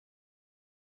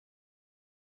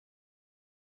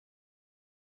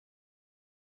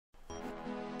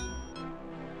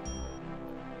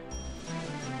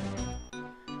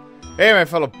Hey my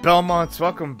fellow Belmonts,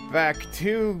 welcome back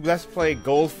to Let's Play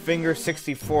Goldfinger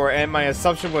 64, and my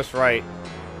assumption was right.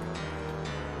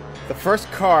 The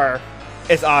first car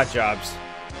is Oddjobs.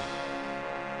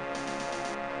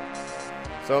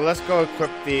 So let's go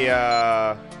equip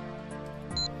the,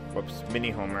 Mini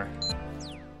Homer.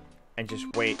 And just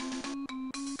wait.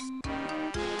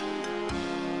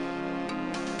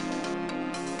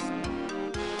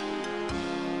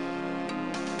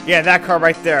 Yeah, that car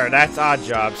right there, that's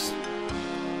Oddjobs.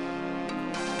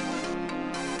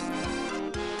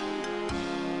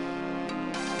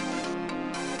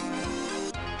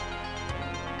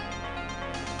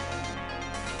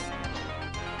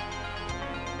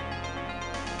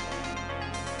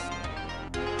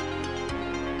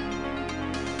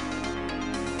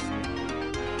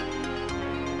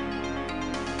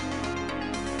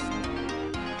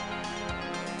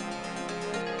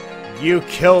 You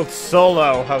killed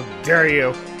Solo, how dare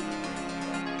you?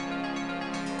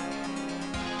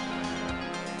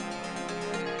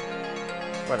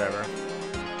 Whatever.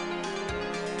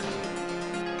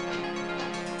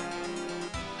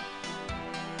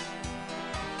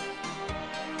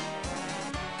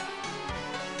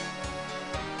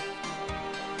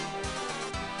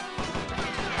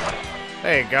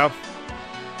 There you go.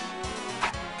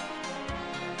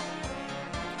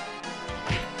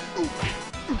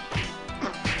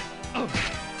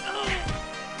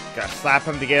 Gotta slap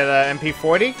him to get an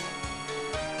MP40.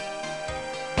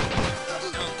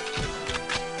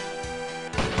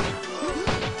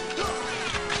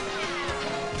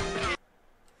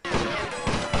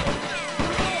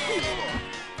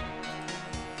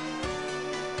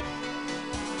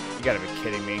 You gotta be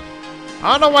kidding me.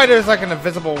 I don't know why there's like an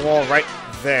invisible wall right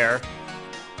there.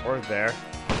 Or there.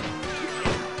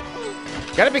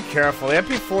 Gotta be careful. The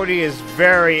MP40 is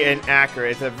very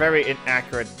inaccurate. It's a very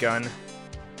inaccurate gun.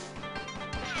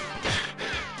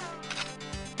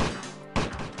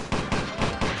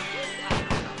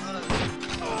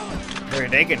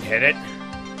 They can hit it.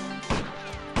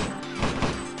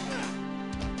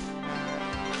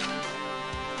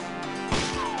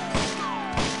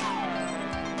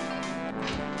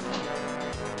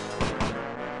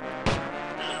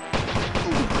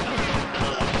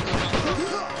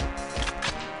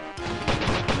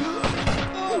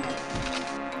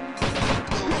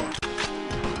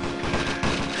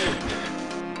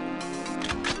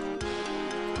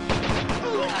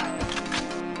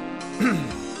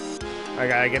 I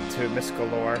gotta get to Miss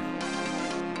Galore.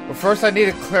 But first I need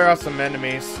to clear out some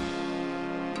enemies.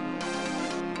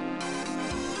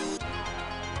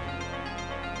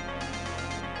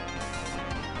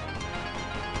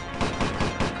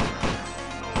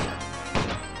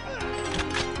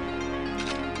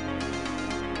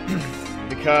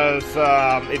 Because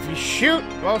if you shoot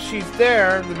while she's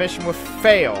there, the mission will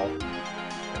fail.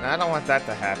 And I don't want that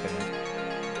to happen.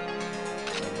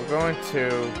 So we're going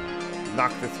to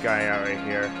knock this guy out right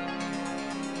here.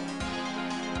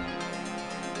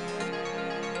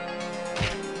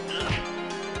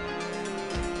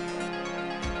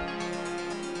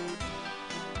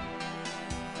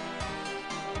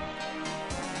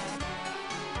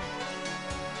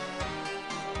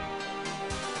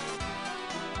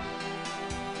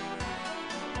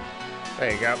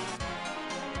 There you go.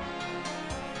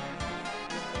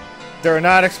 They're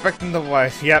not expecting the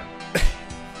voice. Yep.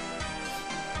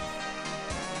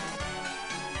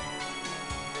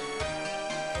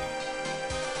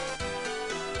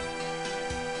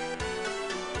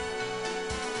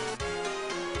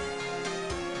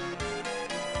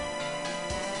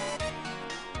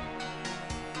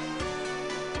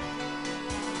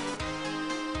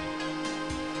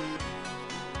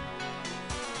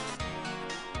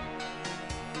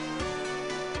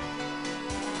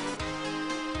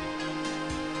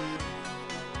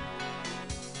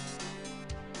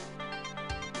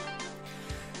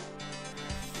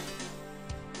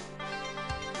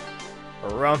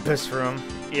 Rumpus room.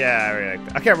 Yeah, I really like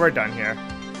that. Okay, we're done here.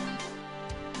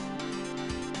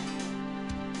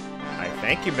 I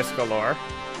thank you, Miss Galore.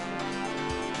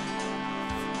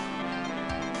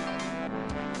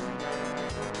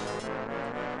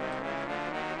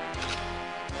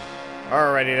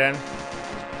 Alrighty then.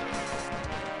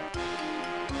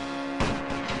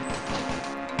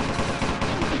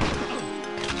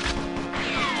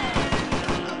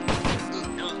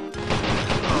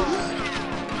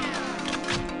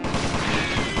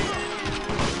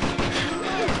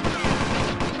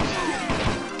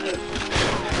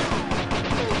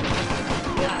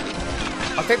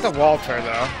 I'll take the Walter,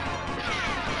 though.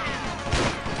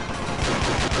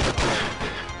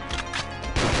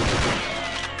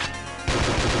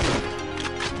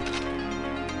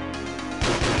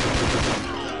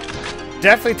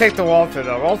 definitely take the Walther,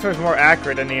 though. Walther is more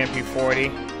accurate than the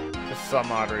MP40, for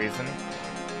some odd reason.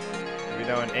 You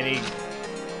know, in any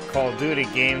Call of Duty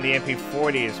game, the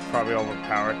MP40 is probably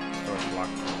overpowered. Door's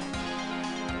locked.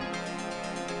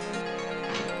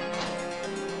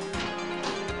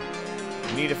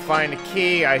 We need to find a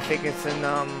key. I think it's in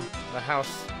the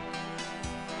house.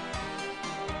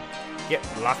 Yep,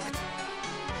 locked.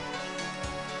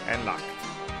 And locked.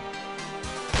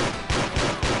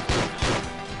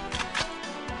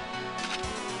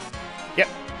 Yep.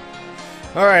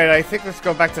 Alright, I think let's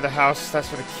go back to the house.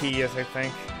 That's where the key is, I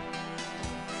think.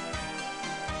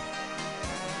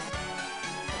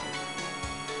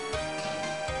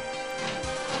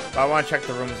 But I want to check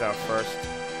the rooms out first.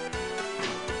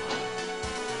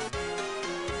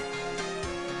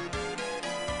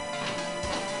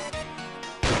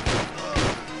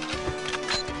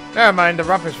 Never mind, the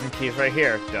rumpus room key is right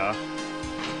here. Duh.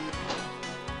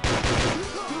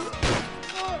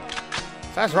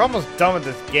 Guys, we're almost done with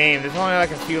this game. There's only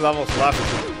like a few levels left.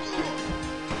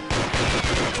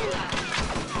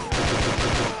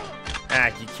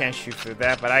 Ah, you can't shoot through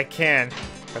that, but I can.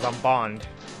 Because I'm Bond.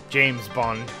 James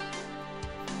Bond.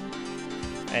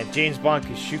 And James Bond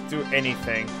can shoot through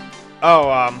anything. Oh,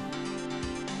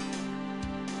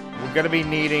 we're gonna be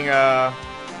needing,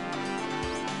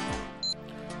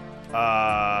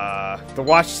 the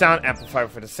watch sound amplifier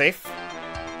for the safe.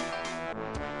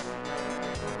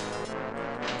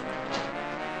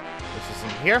 This is in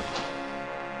here.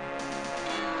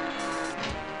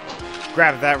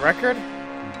 Grab that record.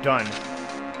 Done.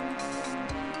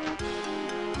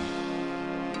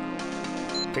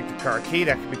 Take the car key,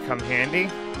 that could become handy.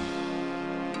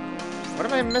 What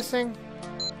am I missing?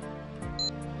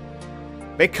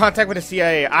 Make contact with the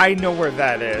CIA. I know where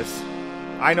that is.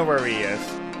 I know where he is.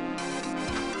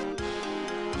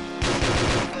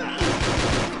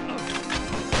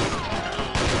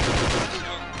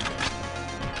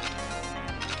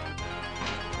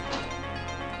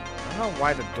 I don't know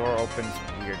why the door opens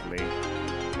weirdly.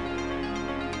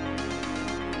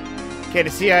 Okay, the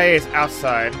CIA is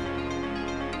outside.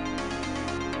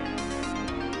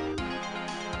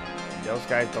 Those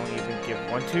guys don't even give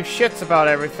 1-2 shits about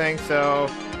everything, so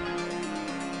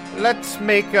let's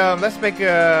make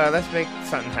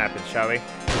something happen, shall we?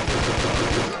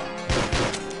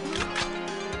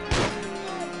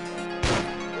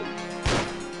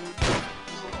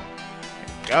 There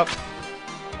we go.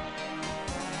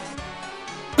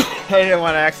 I didn't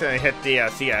want to accidentally hit the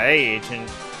CIA agent,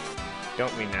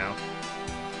 don't we now?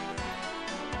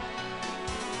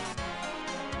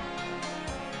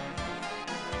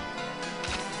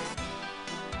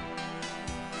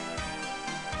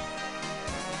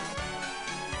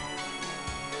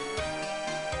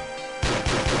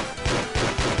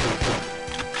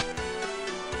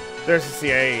 There's the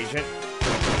CIA agent.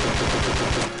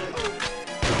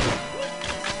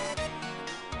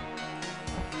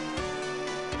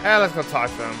 Let's go talk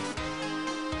to him.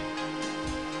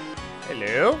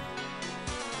 Hello?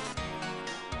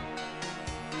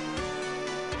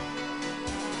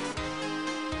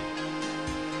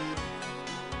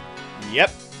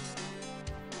 Yep.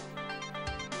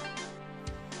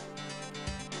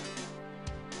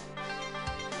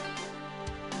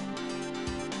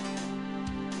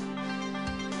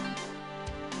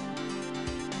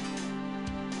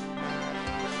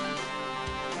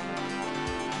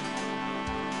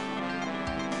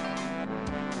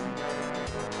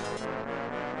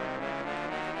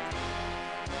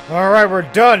 Alright, we're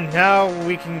done. Now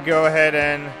we can go ahead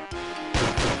and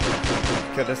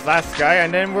kill this last guy,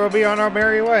 and then we'll be on our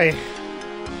merry way.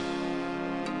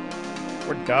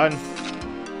 We're done.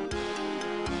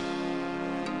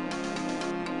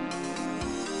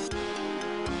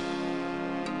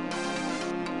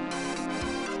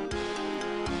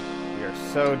 We are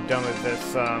so done with this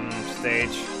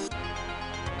stage.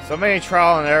 So many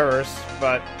trial and errors,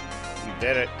 but we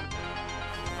did it.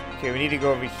 Okay, we need to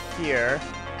go over here.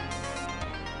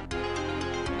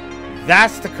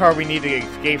 That's the car we need to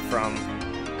escape from.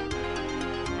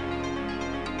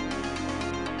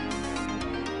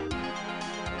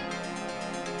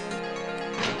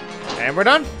 And we're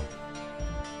done.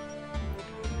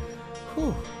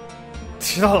 Whew.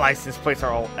 The license plates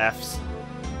are all F's.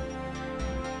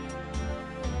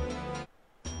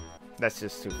 That's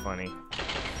just too funny.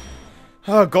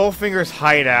 Oh, Goldfinger's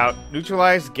Hideout.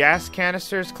 Neutralize gas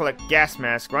canisters, collect gas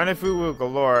masks, rendezvous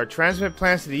galore, transmit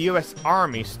plans to the U.S.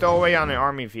 Army, stow away on an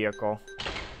army vehicle.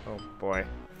 Oh boy.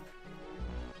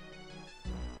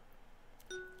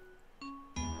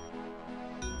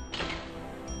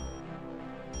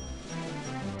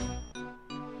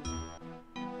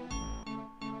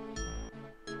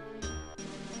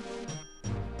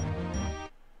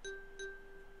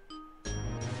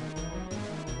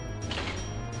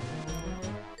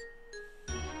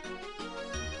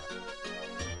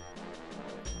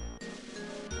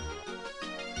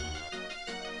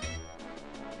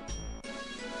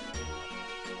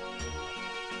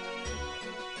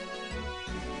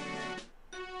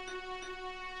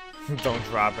 Don't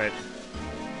drop it.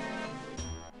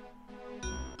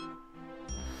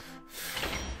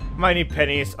 Mighty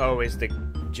Penny is always the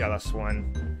jealous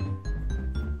one.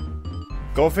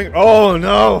 Goldfinger. Oh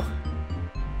no!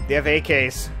 They have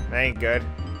AKs. That ain't good.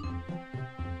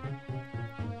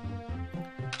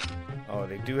 Oh,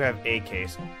 they do have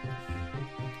AKs.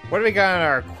 What do we got on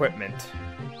our equipment?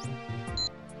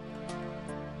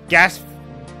 Gas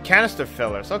canister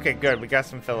fillers. Okay, good. We got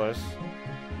some fillers.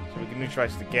 So we can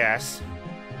neutralize the gas.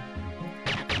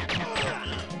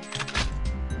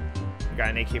 We got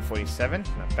an AK-47.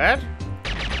 Not bad.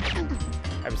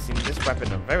 I haven't seen this weapon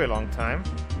in a very long time.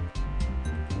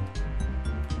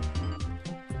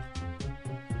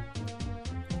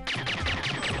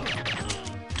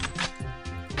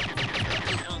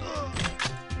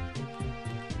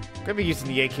 Gonna be using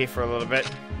the AK for a little bit.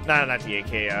 No, not the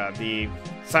AK. The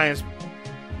Science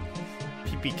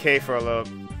PPK for a little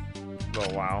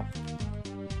while.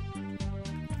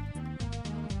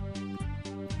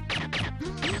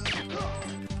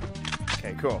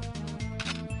 Okay, cool.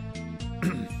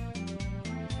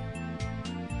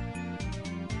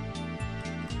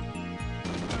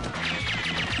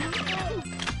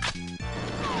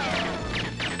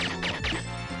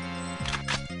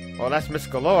 Well, that's Miss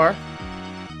Galore.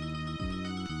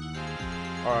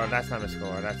 Or that's not Miss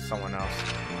Galore, that's someone else.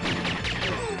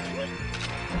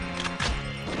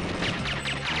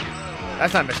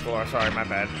 That's not Miss Galore, sorry, my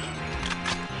bad.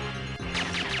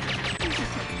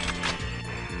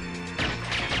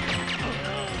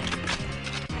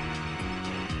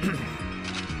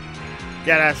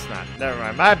 Yeah, that's not. Never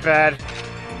mind, my bad.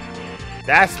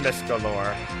 That's Miss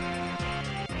Galore.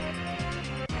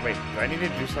 Wait, do I need to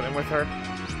do something with her?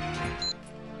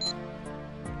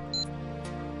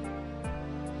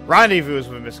 Rendezvous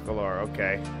with Miss Galore,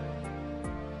 okay.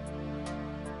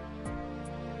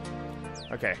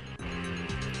 Okay.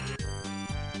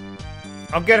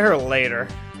 I'll get her later.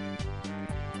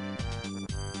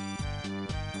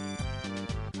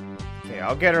 Okay,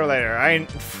 I'll get her later.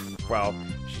 Well,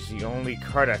 she's the only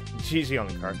card she's the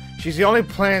only card. She's the only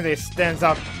planet that stands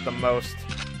out the most.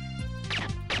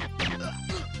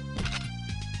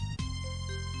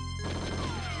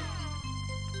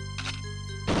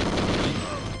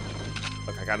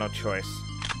 I got no choice.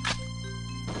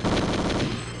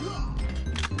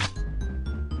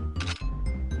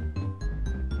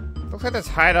 Looks like this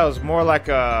hideout is more like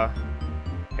a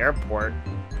airport.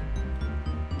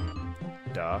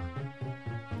 Duh.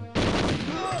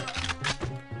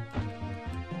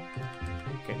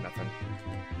 Okay, nothing.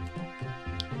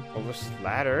 Over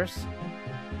ladders.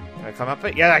 Can I climb up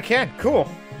it? Yeah, I can. Cool.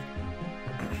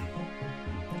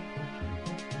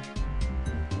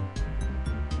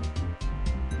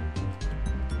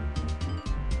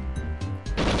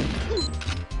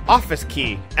 Office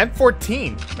key.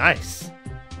 M14. Nice.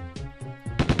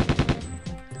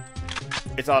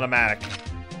 It's automatic.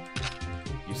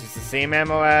 Uses the same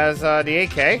ammo as the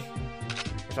AK.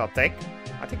 Which I'll take.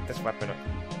 I'll take this weapon.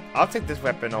 I'll take this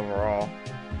weapon overall.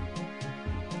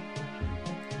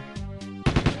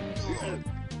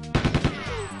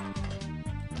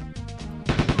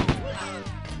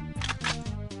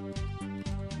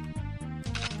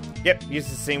 Yep,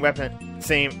 uses the same weapon,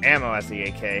 same ammo as the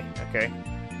AK. Okay.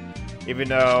 Even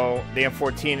though the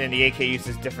M14 and the AK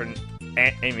uses different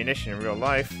ammunition in real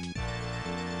life.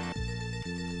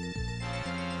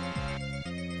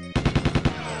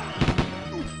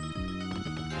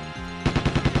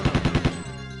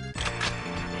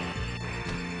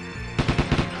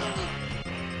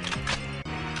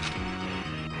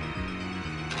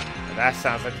 That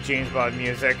sounds like James Bond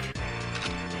music.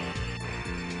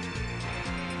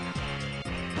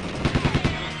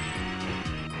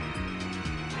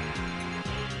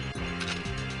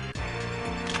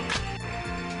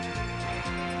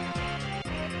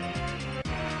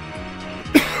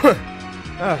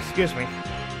 Oh, excuse me.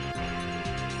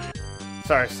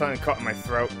 Sorry, something caught in my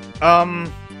throat.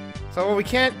 So we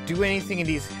can't do anything in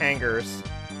these hangars.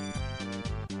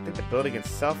 I think the building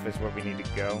itself is where we need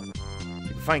to go. We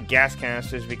can find gas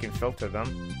canisters, we can filter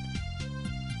them.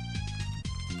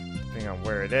 Depending on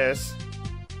where it is.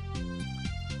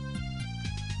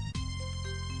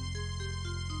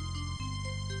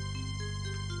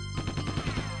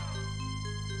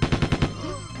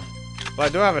 Well, I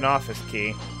do have an office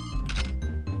key.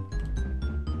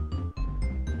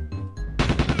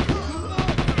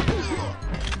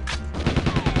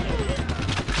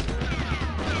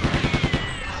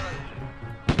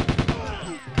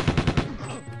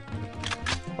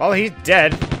 Well, he's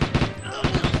dead.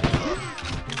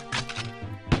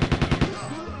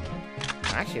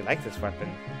 I actually like this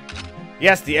weapon.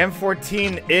 Yes, the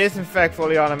M14 is in fact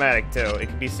fully automatic too. It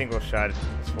can be single shot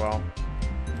as well.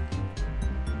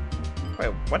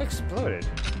 Wait, what exploded?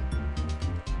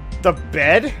 The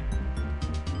bed?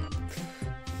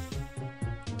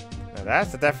 Now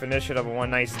that's the definition of a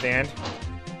one-night stand.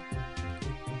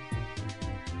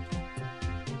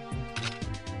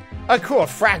 Oh, cool, a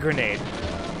frag grenade.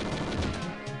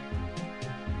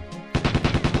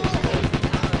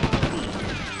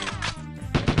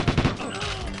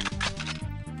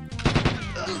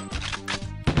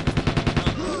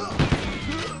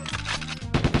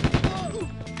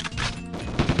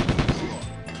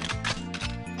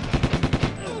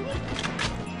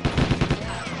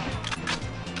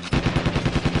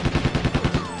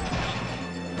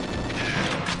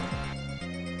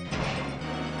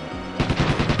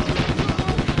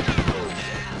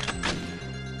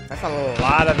 That's a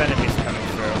lot of enemies coming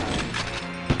through.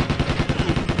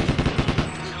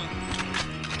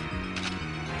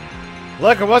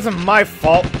 Look, it wasn't my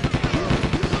fault.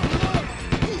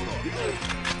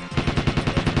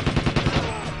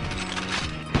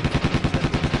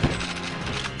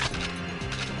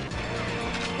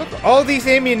 Look, all these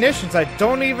ammunitions, I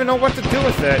don't even know what to do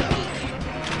with it.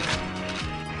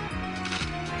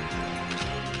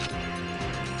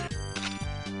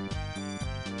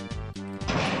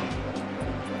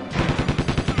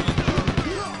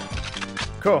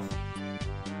 Cool.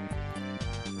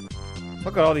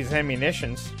 Look at all these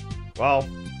ammunitions. Well,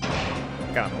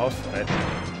 got most of it.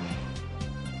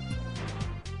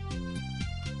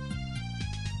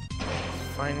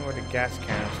 Let's find where the gas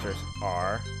canisters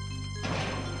are.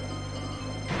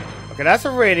 Okay, that's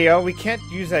a radio. We can't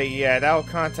use that yet. That'll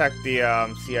contact the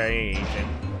CIA agent.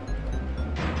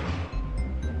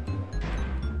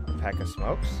 A pack of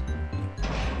smokes.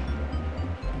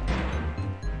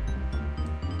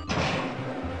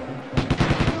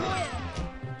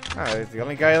 Oh, he's the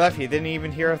only guy left. He didn't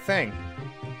even hear a thing.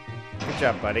 Good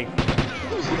job, buddy.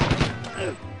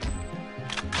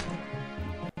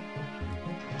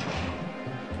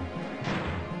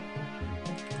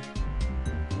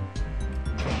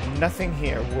 Nothing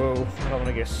here. Whoa. I don't want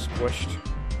to get squished.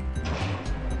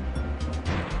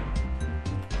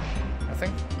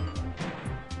 Nothing?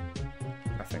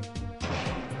 Nothing.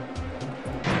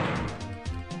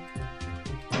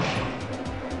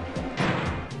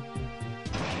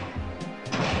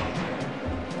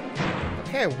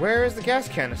 Okay, where is the gas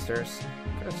canisters?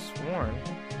 Could have sworn.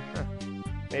 Huh.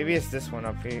 Maybe it's this one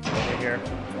up here, over here.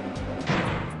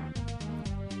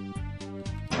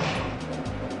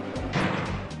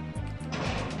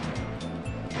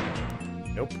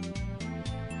 Nope.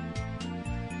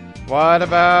 What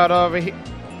about over here?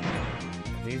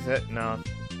 Are these it? No,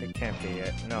 they can't be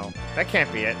it. No, that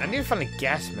can't be it. I need to find a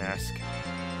gas mask.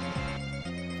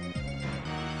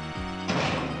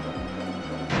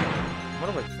 I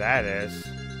wonder what that is.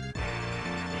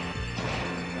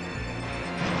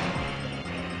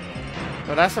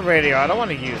 No, that's a radio. I don't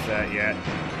want to use that yet.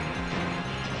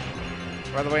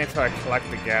 Rather wait until I collect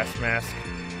the gas mask.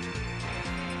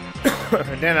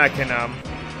 And then I can,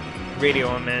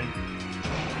 radio him in.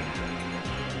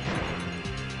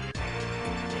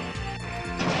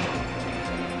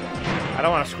 I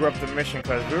don't want to screw up the mission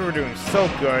because we were doing so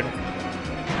good.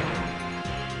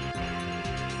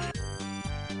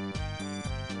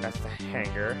 That's the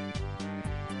hangar.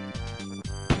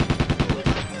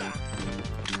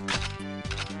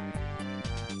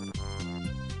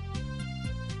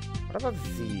 What about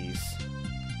these?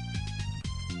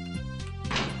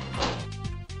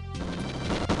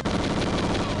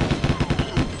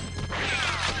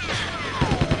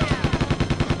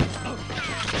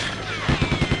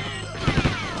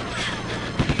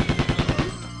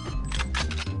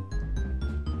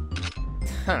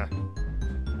 Huh.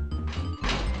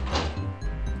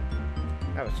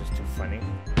 That was just too funny.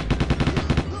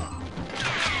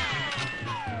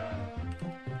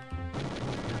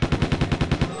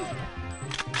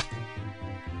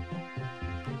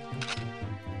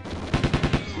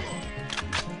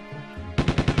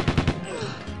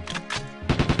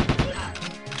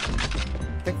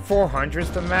 I think 400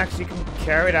 is the max you can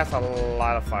carry. That's a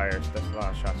lot of fires. That's a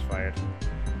lot of shots fired.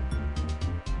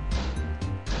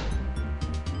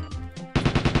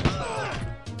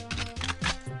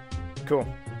 Cool.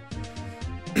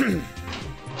 There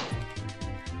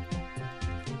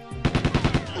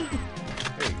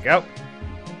you go.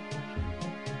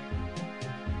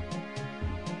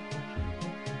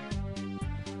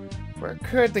 Where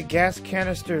could the gas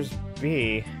canisters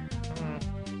be?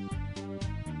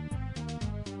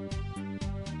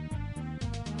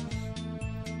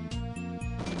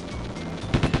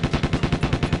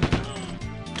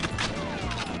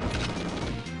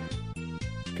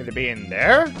 Could it be in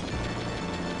there?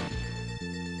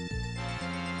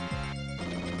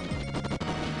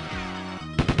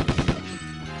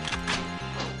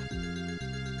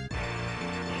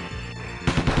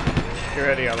 Get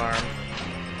ready, alarm.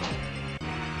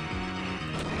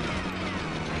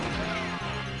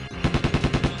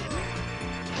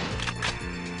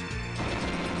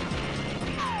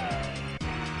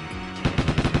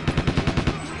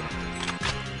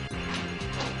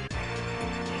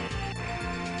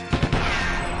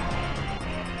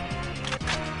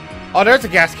 Oh, there's a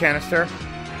gas canister.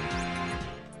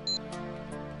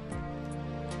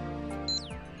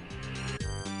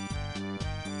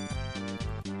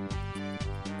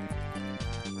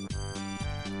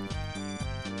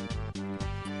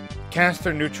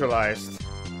 Canister neutralized.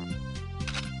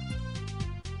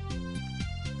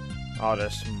 Oh,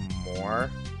 there's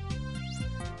more.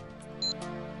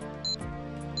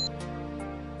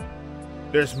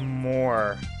 There's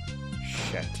more.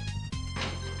 Shit.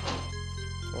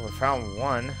 Well, we found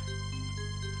one.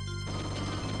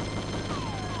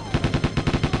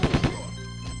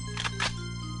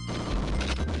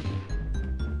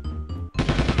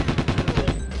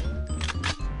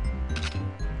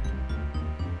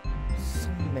 So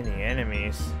many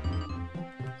enemies.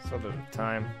 So little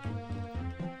time.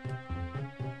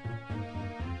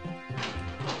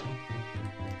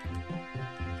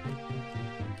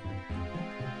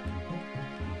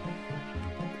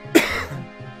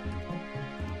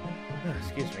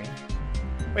 Excuse me.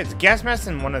 Wait, is gas mask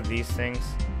in one of these things?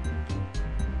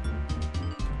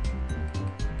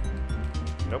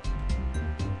 Nope.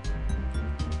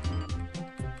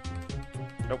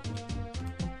 Nope.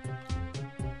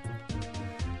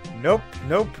 Nope,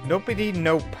 nope, nopey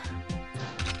nope.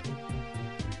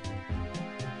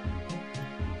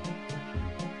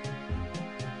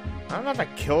 I don't know if I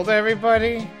killed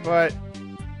everybody, but...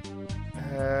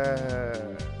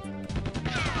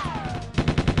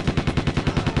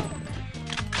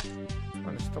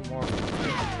 there's still more.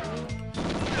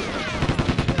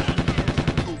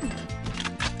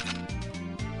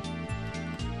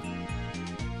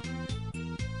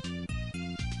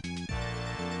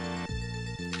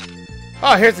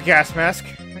 Oh, here's the gas mask.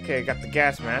 Okay, got the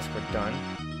gas mask. We're done.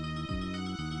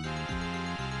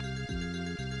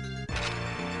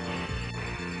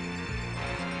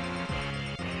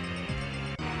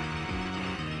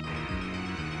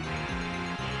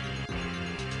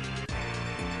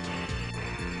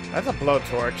 That's a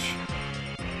blowtorch.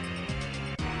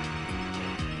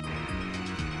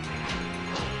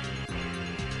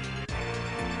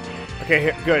 Okay,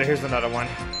 here, good. Here's another one.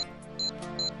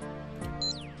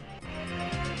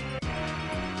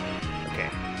 Okay.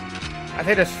 I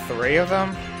think there's 3 of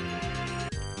them.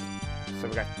 So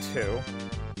we got 2.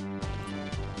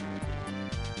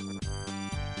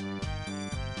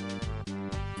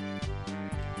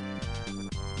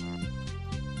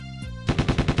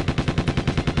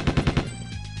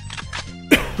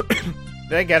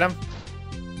 Did I get him?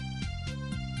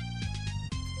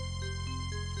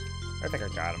 I think I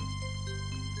got him.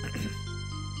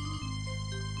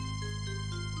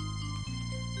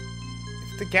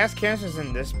 If the gas canister's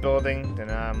in this building, then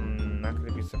I'm not going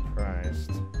to be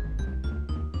surprised.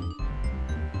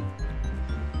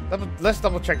 Let's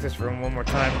double check this room one more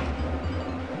time.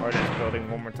 Or this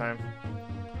building one more time.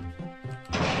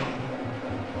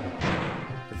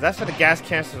 If that's what the gas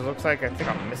canister looks like, I think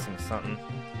I'm missing something.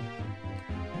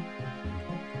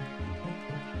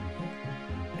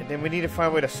 And then we need to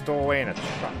find a way to store away in a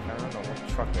truck. I don't know what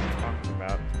truck they're talking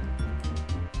about.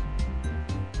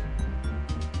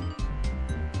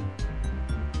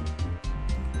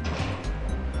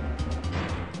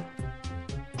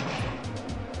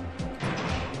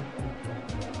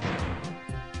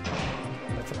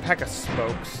 That's a pack of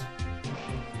smokes.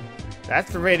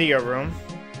 That's the radio room.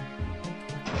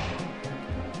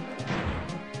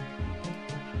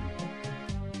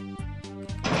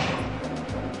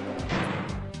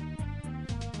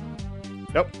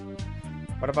 Nope.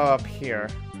 What about up here?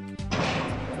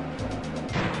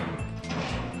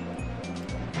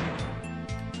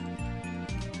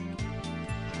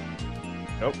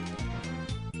 Nope.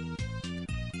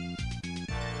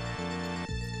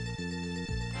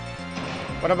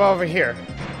 What about over here?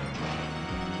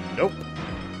 Nope.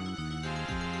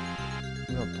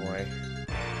 Oh boy.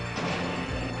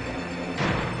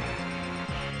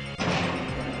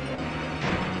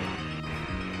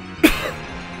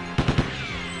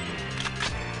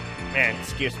 Man,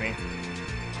 excuse me.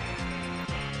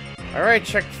 Alright,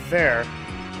 check there.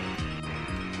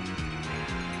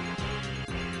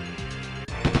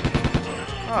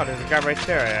 Oh, there's a guy right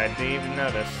there. I didn't even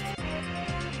notice.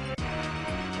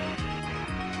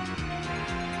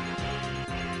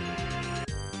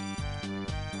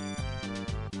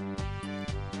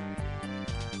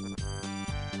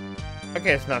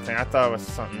 Okay, it's nothing. I thought it was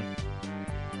something.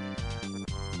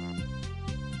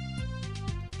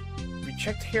 We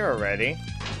checked here already.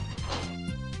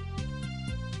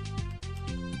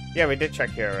 Yeah, we did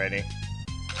check here already.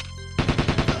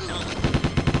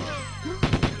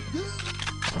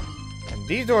 And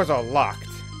these doors are locked.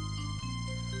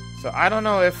 So I don't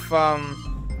know if, what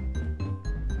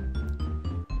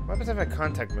happens if I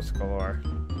contact Miss Galore?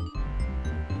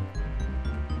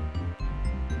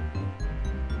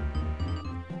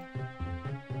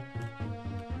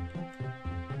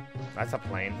 That's a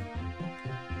plane.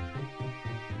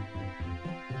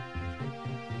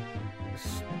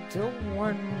 There's still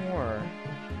one more.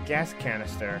 Gas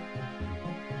canister.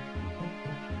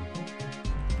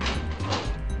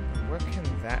 Where can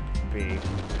that be?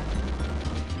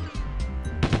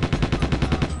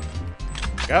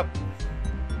 Yep.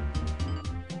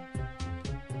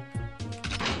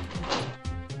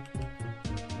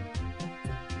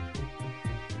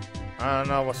 I don't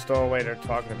know what stowaway they're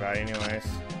talking about anyways.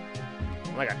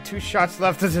 I got 2 shots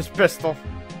left of this pistol.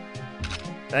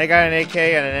 Then I got an AK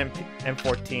and an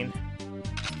M14.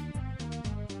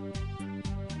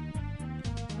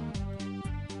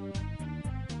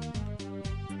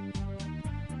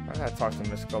 I gotta talk to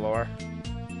Miss Galore.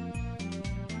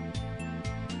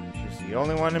 She's the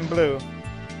only one in blue.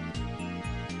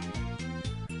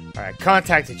 Alright,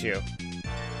 contacted you.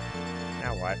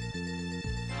 Now what?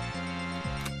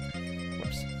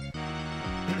 Whoops.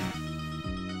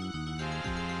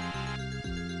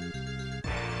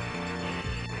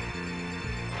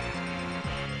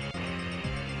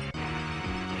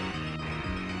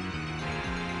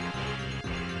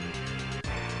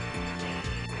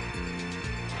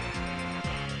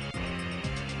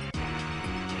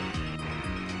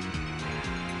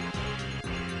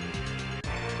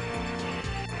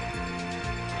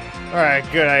 Alright,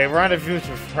 good. I rendezvoused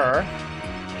with her.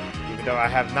 Even though I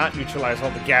have not neutralized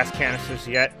all the gas canisters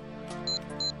yet.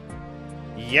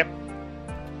 Yep.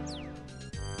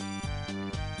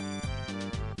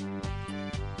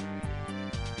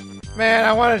 Man,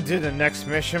 I want to do the next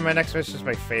mission. My next mission is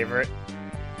my favorite.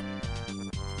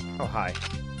 Oh, hi.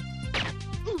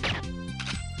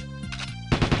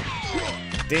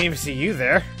 Didn't even see you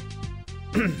there.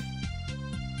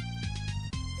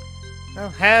 Oh,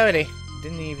 howdy.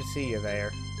 Didn't even see you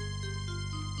there.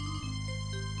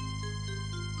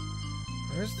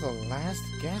 Where's the last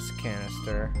gas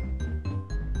canister?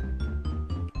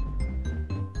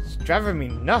 It's driving me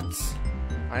nuts.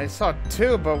 I saw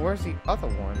 2, but where's the other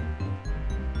one?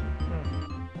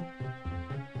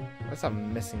 Unless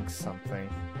I'm missing something.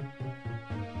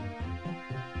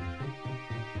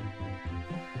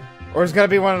 Or it's gotta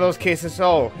be one of those cases,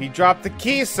 oh, he dropped the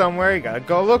key somewhere, you gotta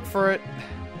go look for it.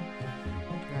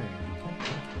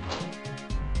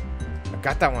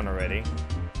 Got that one already.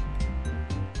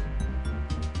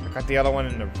 I got the other one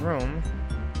in the room.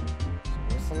 So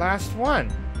where's the last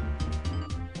one?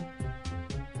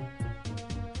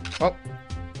 Oh.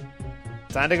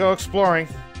 Time to go exploring.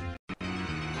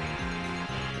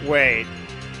 Wait.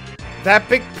 That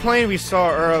big plane we saw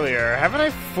earlier, haven't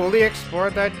I fully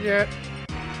explored that yet?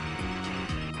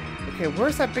 Okay,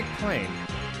 where's that big plane?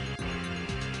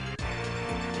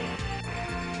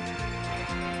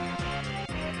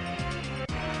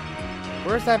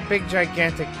 Where's that big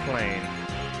gigantic plane?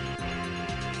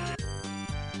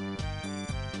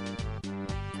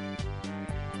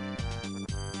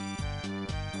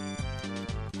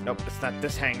 Nope, it's not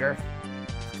this hangar.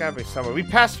 It's gotta be somewhere. We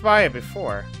passed by it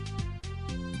before.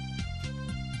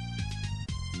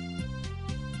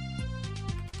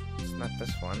 It's not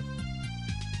this one.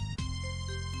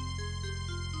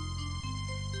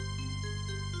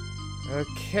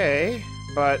 Okay,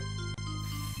 but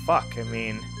fuck, I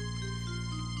mean,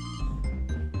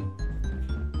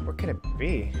 what can it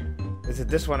be? Is it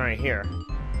this one right here?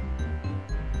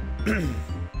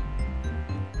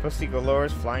 Pussy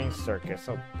Galore's Flying Circus.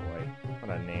 Oh boy,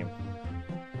 what a name.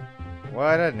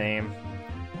 What a name.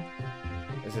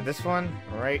 Is it this one?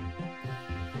 Right?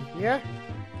 Yeah?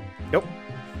 Nope.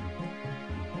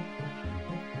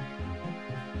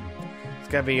 It's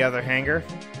gotta be the other hangar.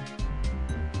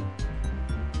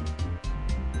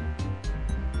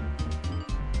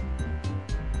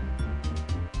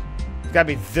 It's gotta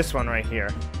be this one right here.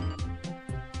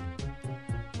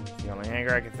 It's the only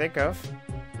hangar I can think of.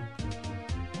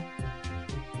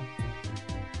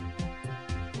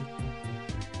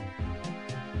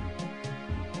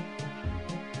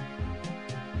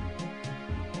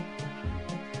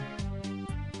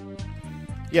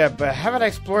 Yeah, but haven't I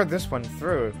explored this one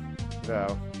through,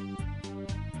 though?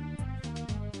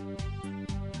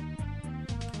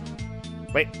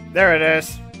 Wait, there it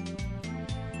is.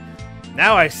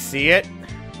 Now I see it.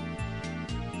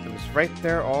 It was right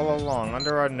there all along,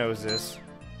 under our noses.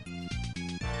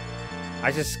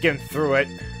 I just skimmed through it.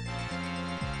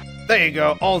 There you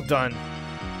go, all done.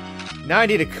 Now I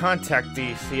need to contact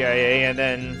the CIA and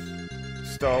then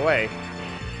stow away.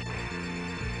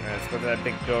 Alright, let's go to that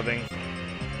big building.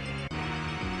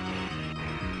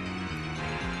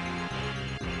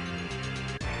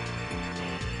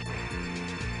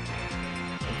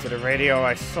 Into the radio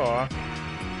I saw.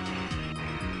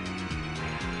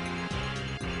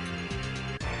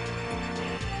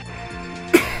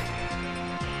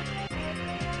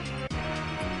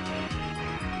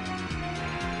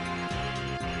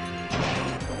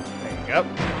 Yep.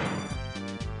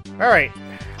 Alright.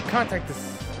 Contact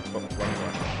this. Oh, one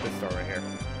more. This door right here.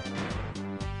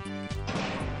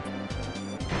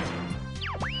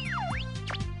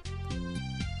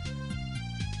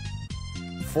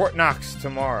 Fort Knox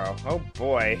tomorrow. Oh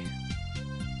boy.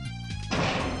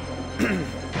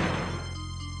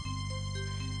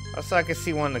 Also, I can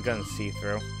see one of the guns see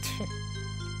through.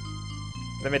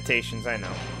 Limitations, I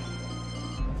know.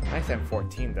 Nice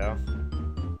M14 though.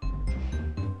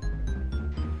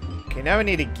 Okay, now we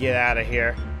need to get out of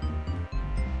here.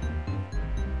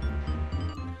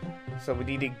 So we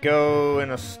need to go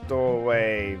in a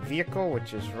stowaway vehicle,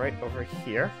 which is right over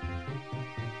here.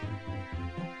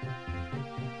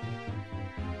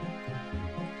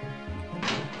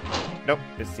 Nope,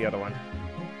 it's the other one.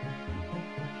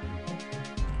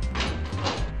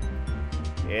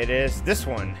 It is this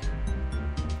one.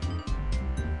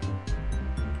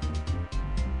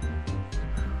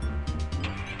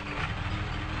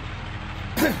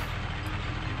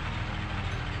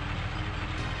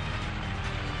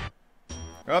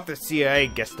 I hope the CIA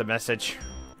gets the message.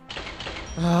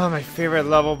 Oh, my favorite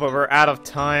level, but we're out of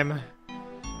time.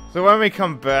 So when we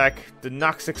come back, the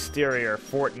Knox exterior,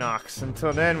 Fort Knox.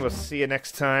 Until then, we'll see you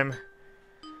next time.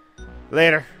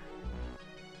 Later.